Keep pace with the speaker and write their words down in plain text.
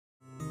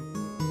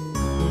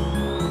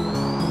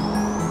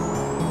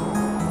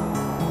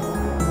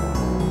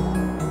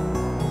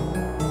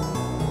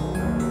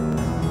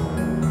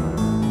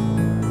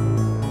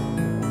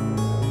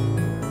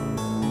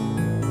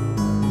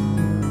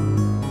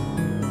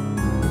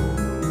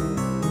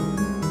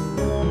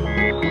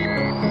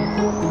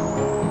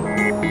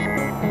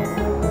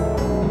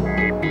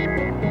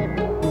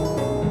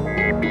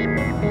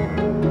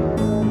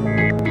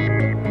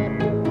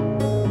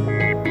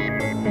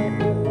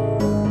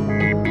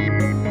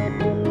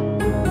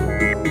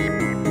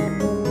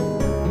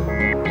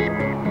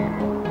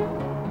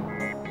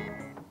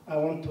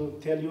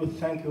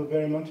thank you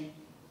very much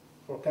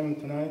for coming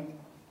tonight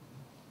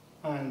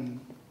and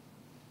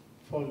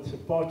for the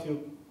support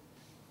you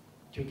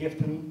give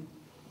to me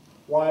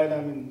while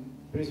I'm in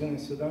prison in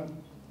Sudan.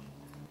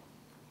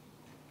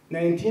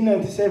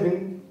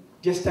 1997,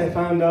 just I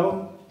found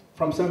out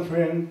from some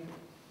friend,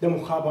 the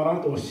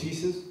mukhabarat or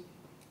CISs,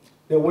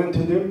 they went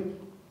to them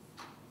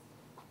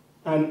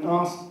and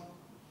asked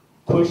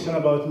questions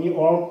about me,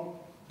 or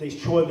they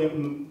showed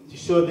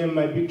them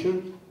my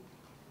picture,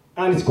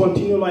 and it's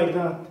continued like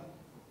that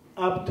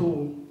up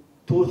to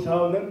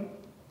 2000,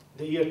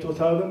 the year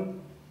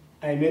 2000.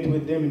 I met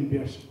with them in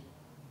person.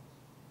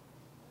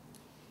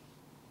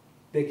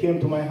 They came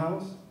to my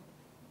house,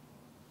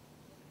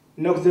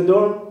 knocked the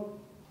door,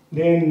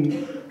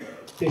 then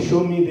they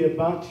showed me their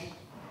badge,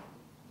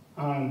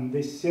 and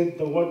they said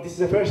the word. This is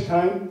the first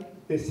time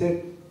they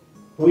said,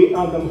 "We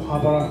are the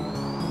Mukhabarat."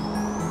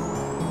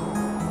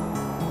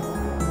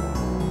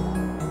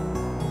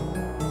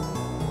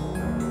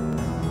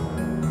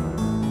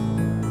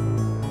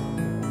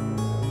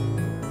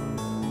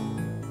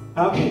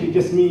 Actually,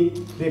 just me.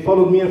 They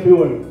followed me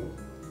everywhere,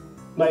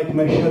 like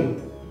my shadow.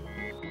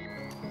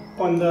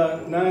 On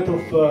the night of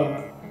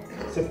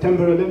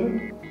September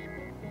 11,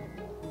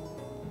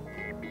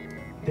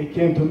 they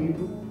came to me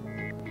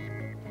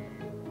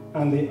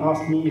and they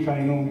asked me if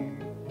I know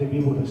the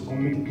people who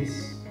committed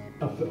this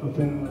action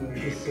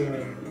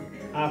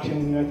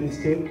in the United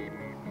States.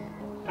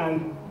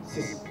 And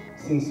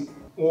since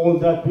all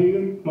that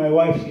period, my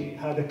wife, she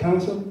had a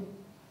cancer.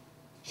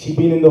 She'd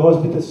been in the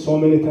hospital so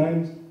many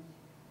times.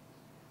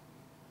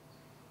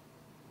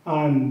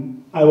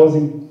 And I was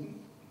in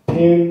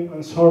pain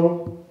and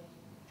sorrow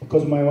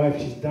because my wife,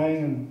 she's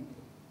dying, and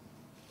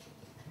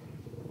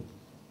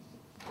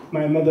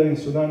my mother in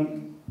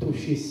Sudan too,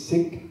 she's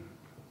sick.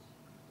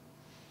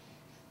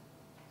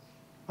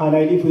 And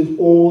I live with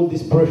all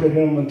this pressure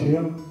here in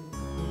Montreal.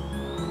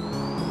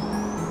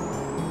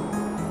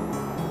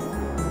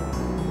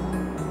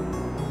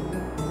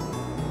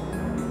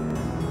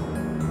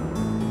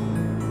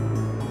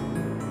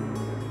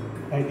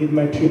 I did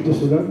my trip to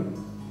Sudan.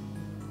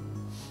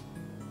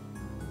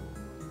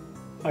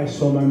 I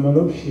saw my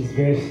mother, she's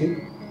very sick.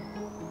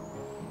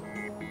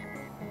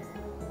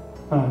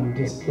 And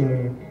just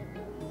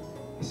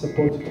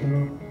supported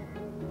her.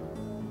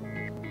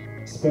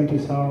 Spent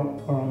with her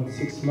around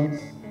 6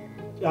 months.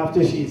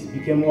 After she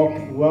became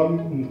well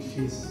and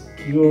she's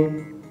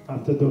cured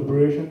after the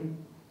operation,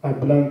 I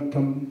planned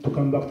to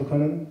come back to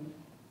Canada.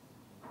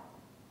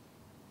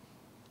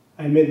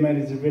 I made my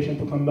reservation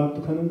to come back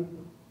to Canada.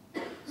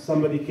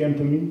 Somebody came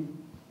to me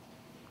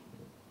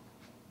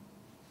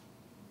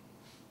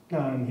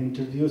and he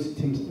introduced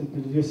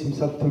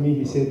himself to me.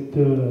 He said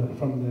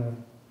from the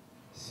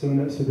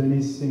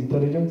Sudanese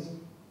intelligence,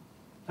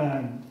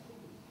 and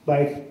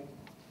like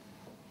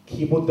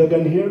he put the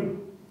gun here.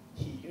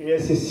 He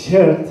raised his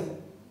shirt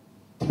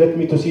to let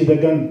me to see the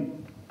gun.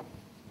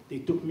 They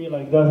took me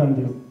like that and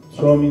they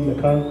threw me in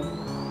the car.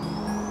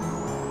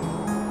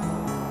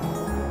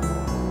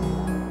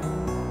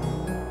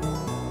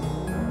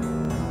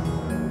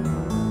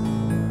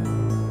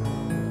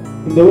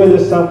 In the way they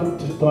started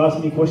to ask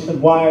me questions,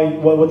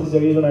 what is the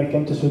reason I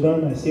came to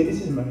Sudan? I say, this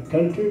is my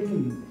country,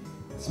 and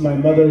it's my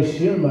mother is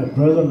here, my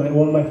brother,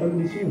 all my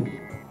family is here.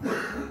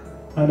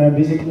 And I'm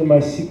visiting my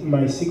sick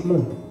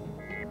mother.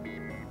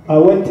 I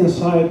went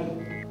inside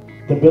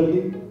the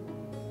building.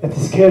 It's a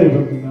scary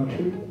building,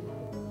 actually.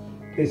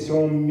 They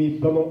saw me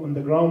pillow on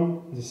the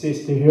ground. They say,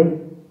 stay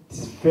here.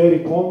 It's very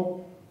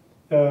cold.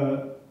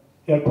 Air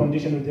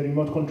conditioned with the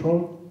remote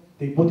control.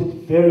 They put it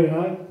very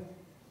high.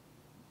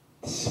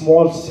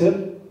 Small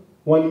cell,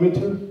 1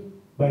 meter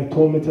by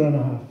 2.5 meters.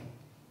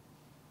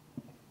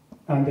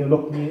 And they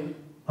locked me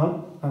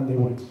up and they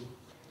went.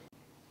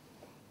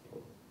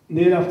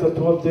 Then after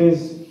 12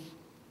 days,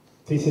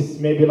 this is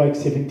maybe like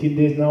 17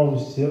 days now,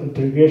 with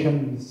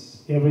interrogation,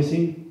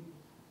 everything.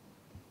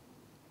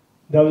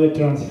 Now they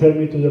transferred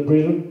me to the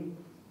prison.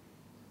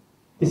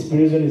 This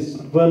prison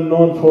is well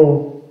known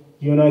for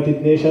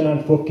United Nations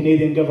and for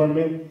Canadian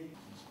government.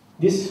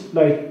 This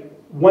like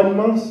 1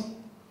 month,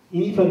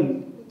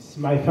 even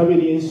my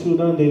family in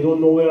Sudan, they don't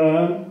know where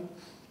I am.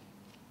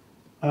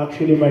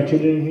 Actually, my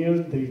children here,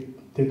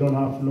 they don't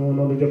have no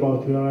knowledge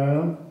about where I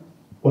am,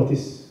 what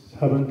is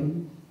happened to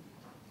me.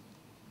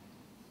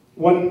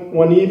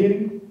 One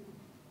evening,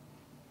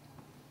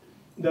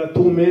 the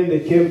two men, they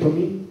came to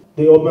me,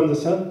 they opened the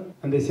cell,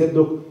 and they said,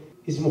 look,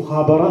 is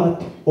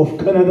Mukhabarat of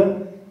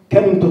Canada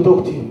coming to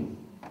talk to you?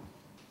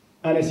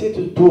 And I said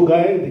to the two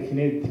guys, the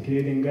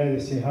Canadian guys, they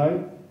say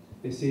hi.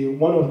 They say,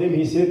 one of them,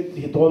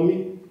 he told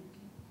me,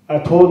 I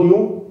told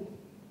you,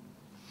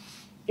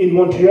 in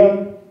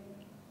Montreal,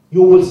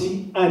 you will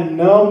see, and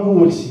now you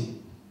will see.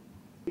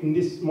 In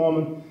this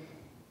moment,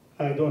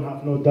 I don't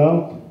have no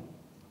doubt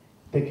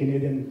the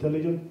Canadian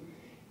intelligence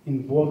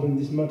involved in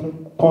this matter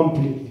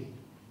completely.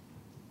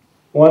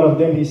 One of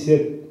them, he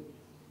said,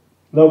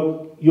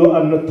 look, you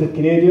are not a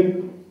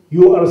Canadian,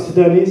 you are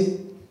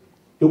Sudanese,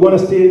 you're going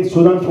to stay in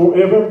Sudan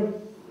forever,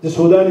 the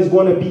Sudan is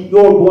going to be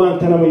your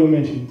Guantanamo you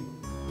mentioned.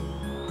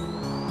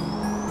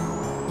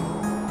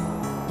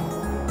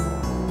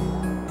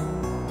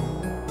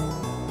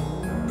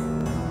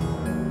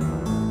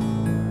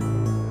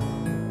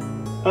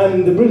 And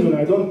in the prison,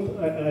 I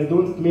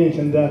don't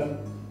mention that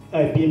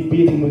I've been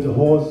beaten with a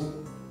hose.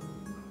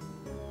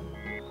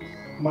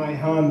 My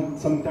hand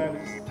sometimes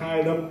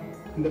tied up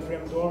in the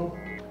frame door,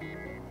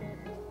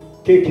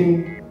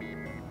 kicking,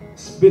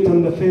 spit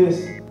on the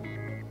face,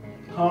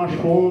 harsh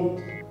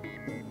wound.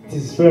 It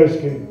is very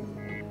scary.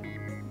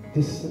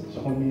 This is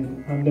for me,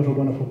 I'm never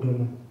gonna forget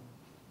it.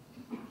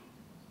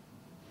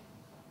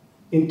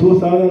 In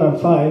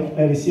 2005,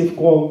 I received a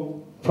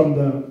call from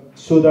the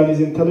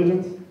Sudanese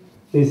intelligence.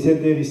 They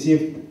said they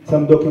received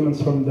some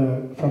documents from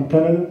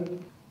Canada.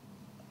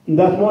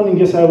 That morning,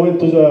 yes, I went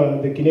to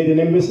the Canadian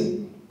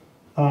embassy,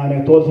 and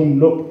I told him,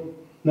 look,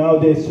 now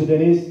the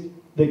Sudanese,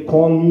 they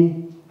called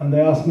me and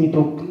they asked me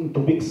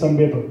to pick some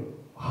paper.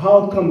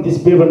 How come this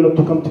paper not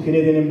to come to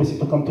Canadian embassy,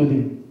 to come to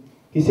them?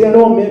 He said,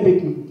 no,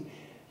 maybe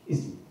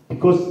it's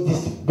because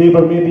this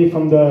paper may be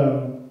from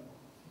the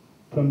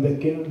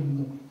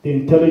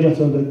intelligence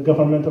of the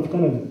government of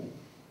Canada.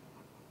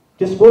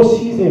 Just go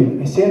see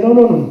them. I said,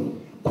 no.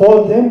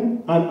 Call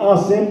them and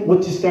ask them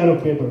what is kind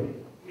of paper.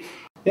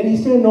 Then he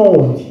said,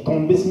 no,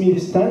 don't miss me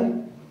this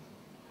time.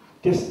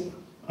 Just,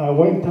 I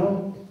went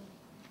out.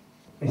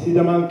 I see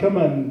the man come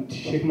and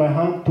shake my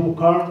hand, 2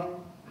 cars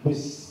with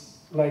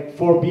like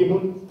 4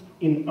 people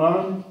in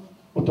armed,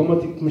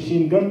 automatic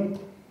machine gun.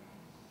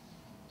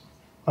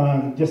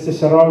 And just to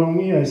surround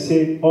me, I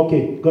say,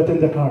 okay, get in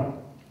the car.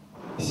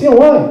 He said,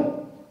 why?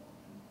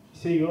 He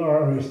said, you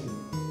are arrested.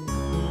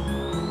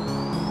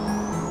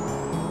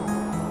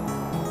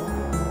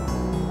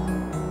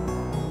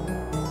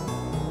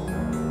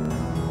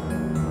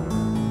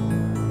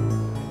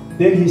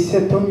 Then he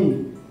said to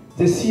me,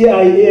 the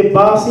CIA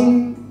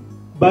passing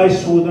by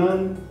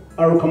Sudan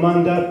are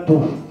recommended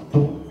to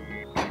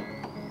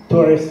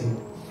arrest him.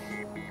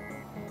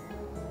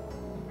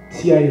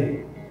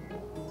 CIA.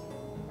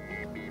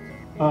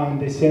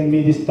 And they sent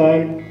me this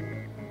time,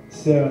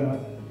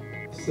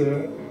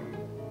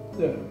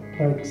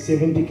 like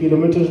 70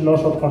 kilometers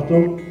north of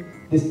Khartoum,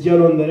 this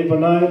jail on the River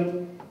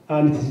Nile,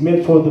 and it is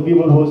made for the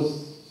people who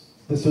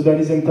the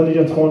Sudanese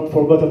intelligence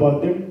forgot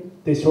about them.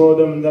 They throw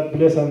them in that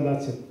place and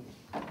that's it.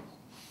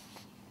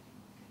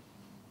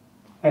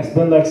 I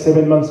spent like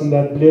 7 months in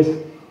that place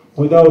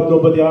without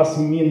nobody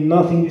asking me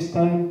nothing this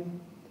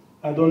time.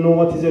 I don't know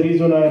what is the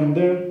reason I am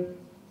there.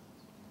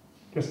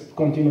 Just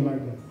continue like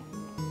that.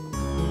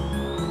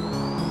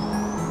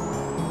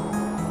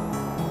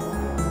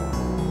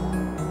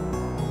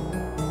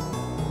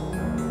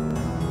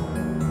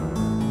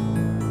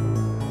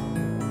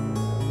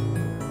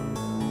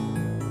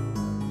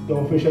 The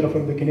official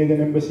from the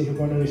Canadian embassy who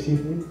want to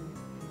receive me.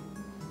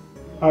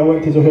 I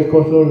went to the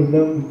headquarters with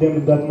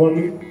them that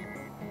morning.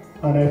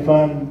 And I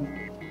found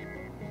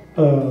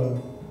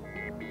the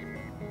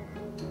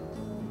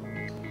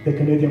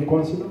Canadian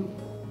consul.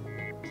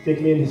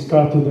 Take me in his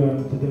car to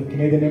the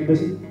Canadian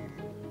embassy.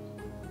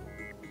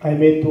 I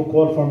made 2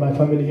 calls for my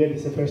family here.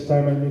 It's the first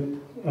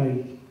time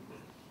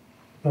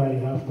I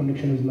have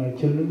connection with my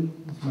children,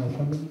 with my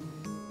family.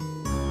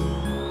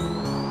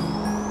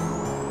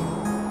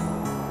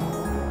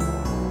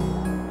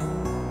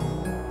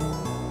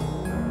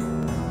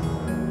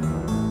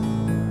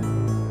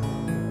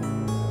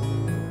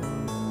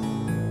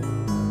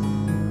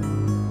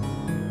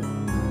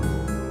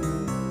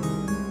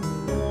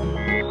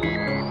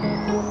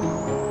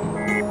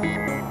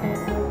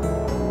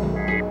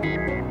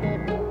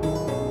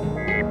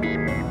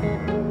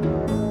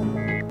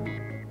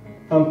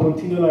 And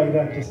continue like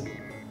that, just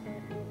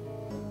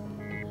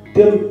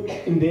till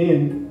in the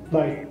end,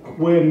 like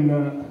when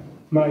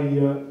my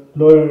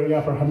lawyer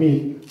Yafar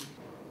Hamid,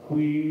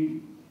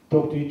 we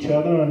talk to each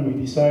other and we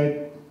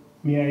decide,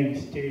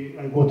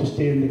 I go to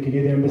stay in the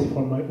Canadian embassy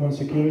for my own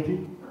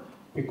security,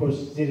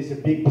 because there is a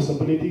big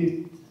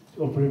possibility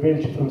of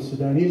revenge from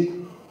Sudanese,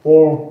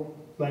 or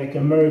like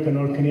American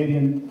or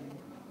Canadian,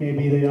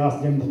 maybe they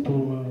ask them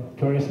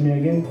to arrest me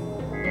again.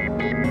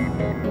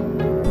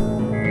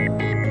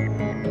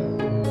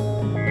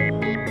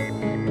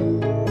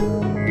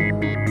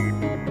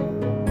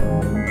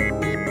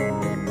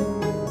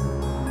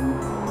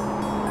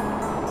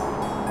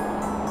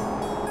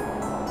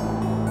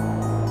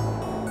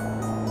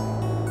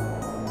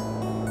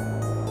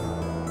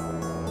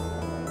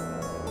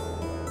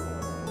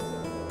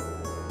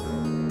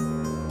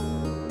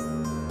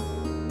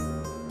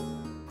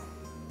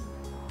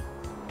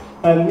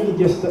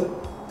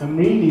 And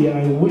me,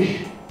 I wish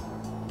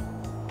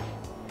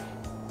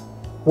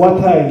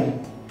what I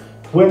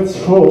went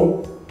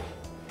through,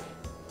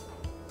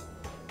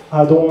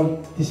 I don't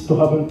want this to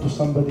happen to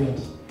somebody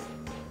else.